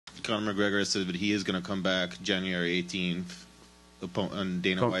Conor McGregor has said that he is going to come back January 18th and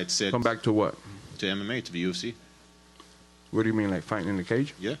Dana White said... Come back to what? To MMA, to the UFC. What do you mean, like fighting in the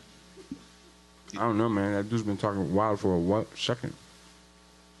cage? Yeah. I don't know, man. That dude's been talking wild for a second.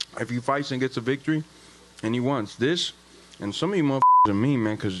 If he fights and gets a victory, and he wants this, and some of you motherfuckers are mean,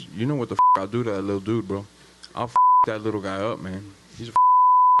 man, because you know what the I'll do to that little dude, bro. I'll that little guy up, man. He's a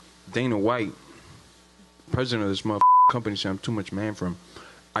Dana White, president of this company, said I'm too much man for him.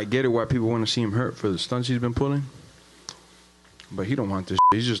 I get it why people want to see him hurt for the stunts he's been pulling, but he don't want this.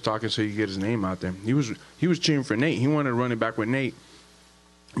 He's just talking so he can get his name out there. He was cheering for Nate. He wanted to run it back with Nate.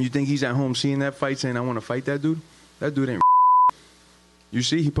 You think he's at home seeing that fight saying, I want to fight that dude? That dude ain't. You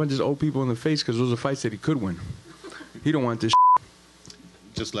see, he punches old people in the face because those are fights that he could win. He don't want this.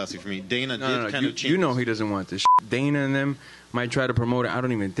 Just lastly for me, Dana did kind of change. You know he doesn't want this. Dana and them might try to promote it. I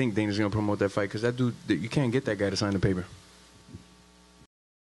don't even think Dana's going to promote that fight because that dude, you can't get that guy to sign the paper.